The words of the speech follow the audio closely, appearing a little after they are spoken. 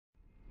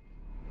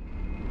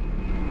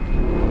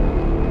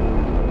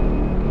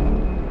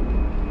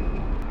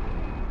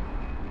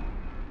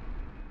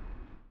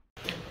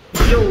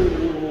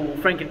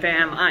Franken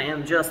fam, I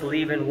am just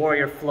leaving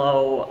Warrior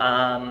Flow.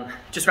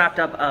 Just wrapped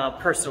up a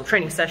personal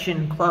training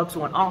session. Clubs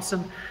went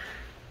awesome.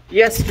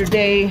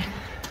 Yesterday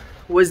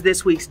was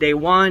this week's day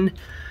one.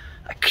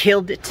 I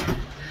killed it.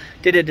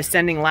 Did a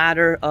descending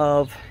ladder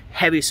of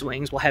heavy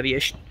swings. Well,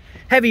 heavy-ish.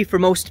 Heavy for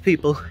most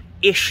people,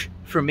 ish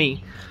for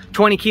me.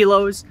 20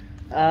 kilos.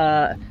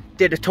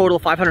 Did a total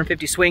of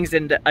 550 swings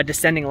in a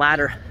descending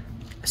ladder.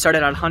 Started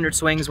at 100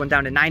 swings, went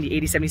down to 90,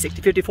 80, 70,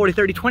 60, 50, 40,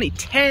 30, 20,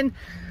 10.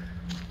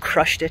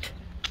 Crushed it.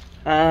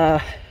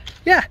 Yeah,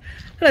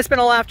 and I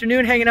spent all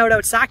afternoon hanging out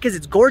outside because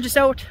it's gorgeous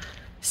out.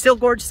 Still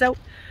gorgeous out.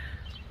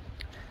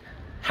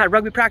 Had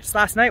rugby practice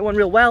last night, went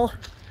real well.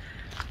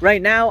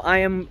 Right now, I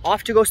am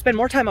off to go spend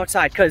more time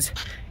outside because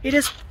it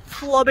is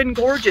flubbing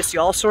gorgeous,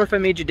 y'all. Sorry if I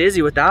made you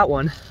dizzy with that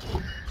one.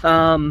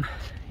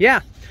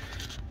 Yeah.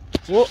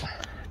 Well,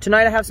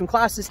 tonight I have some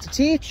classes to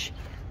teach.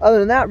 Other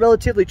than that,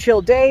 relatively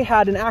chill day.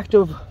 Had an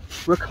active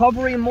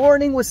recovery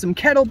morning with some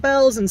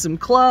kettlebells and some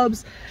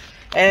clubs.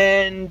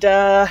 And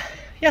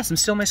yeah, some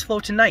Still Nice Flow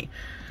tonight.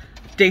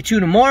 Day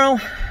 2 tomorrow.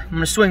 I'm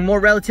gonna swing more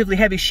relatively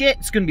heavy shit.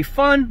 It's gonna be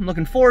fun. I'm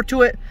looking forward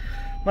to it.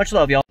 Much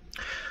love, y'all.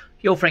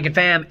 Yo, Franken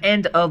fam,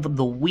 end of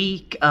the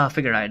week.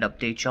 Figured I'd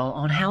update y'all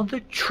on how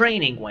the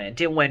training went.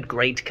 It went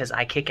great because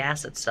I kick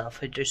ass at stuff.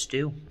 I just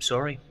do.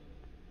 Sorry.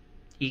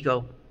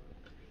 Ego.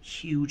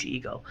 Huge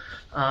ego.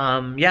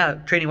 Yeah,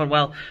 training went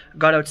well.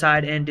 Got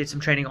outside and did some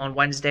training on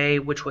Wednesday,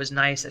 which was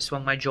nice. I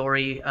swung my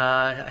Jory.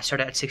 I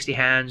started at 60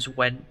 hands,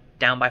 went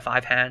down by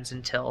 5 hands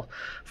until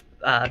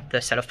the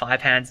set of 5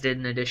 hands, did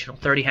an additional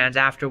 30 hands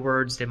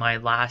afterwards. Did my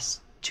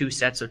last 2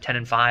 sets of 10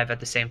 and 5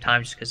 at the same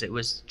time just because it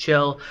was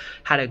chill.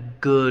 Had a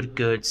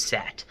good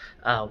set,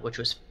 which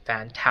was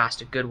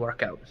fantastic. Good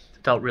workout.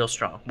 Felt real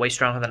strong. Way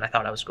stronger than I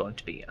thought I was going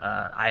to be.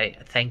 I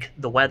thank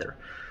the weather.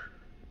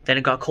 Then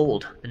it got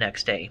cold the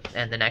next day,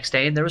 and the next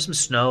day there was some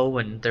snow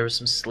and there was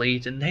some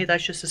sleet, and hey,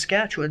 that's just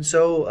Saskatchewan.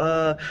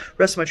 So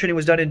rest of my training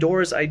was done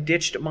indoors. I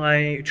ditched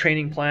my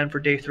training plan for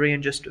day 3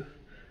 and just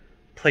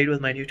played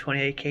with my new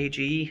 28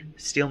 kg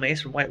steel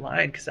mace from White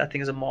Lion because that thing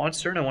is a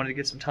monster and I wanted to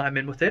get some time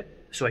in with it.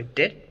 So I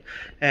did,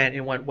 and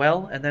it went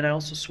well. And then I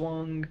also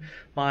swung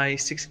my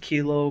 6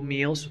 kilo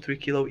meals, so 3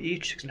 kilo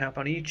each, 6.5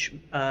 pound each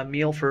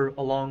meal for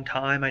a long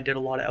time. I did a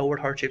lot of outward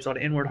heart shapes, a lot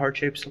of inward heart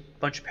shapes, a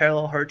bunch of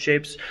parallel heart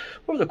shapes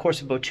over the course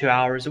of about 2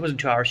 hours. It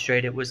wasn't 2 hours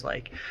straight. It was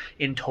like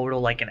in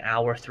total like an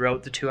hour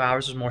throughout the 2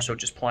 hours. It was more so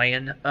just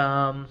playing.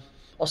 All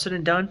said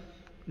and done,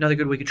 another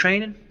good week of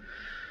training.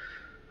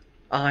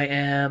 I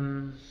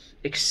am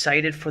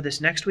excited for this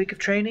next week of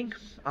training.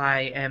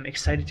 I am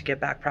excited to get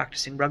back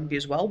practicing rugby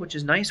as well, which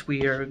is nice.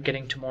 We are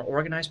getting to more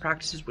organized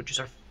practices, which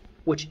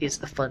is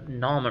the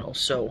phenomenal.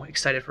 So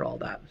excited for all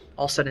that.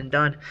 All said and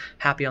done.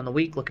 Happy on the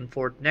week. Looking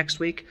forward to next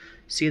week.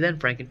 See you then,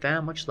 Franken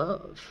fam. Much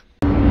love.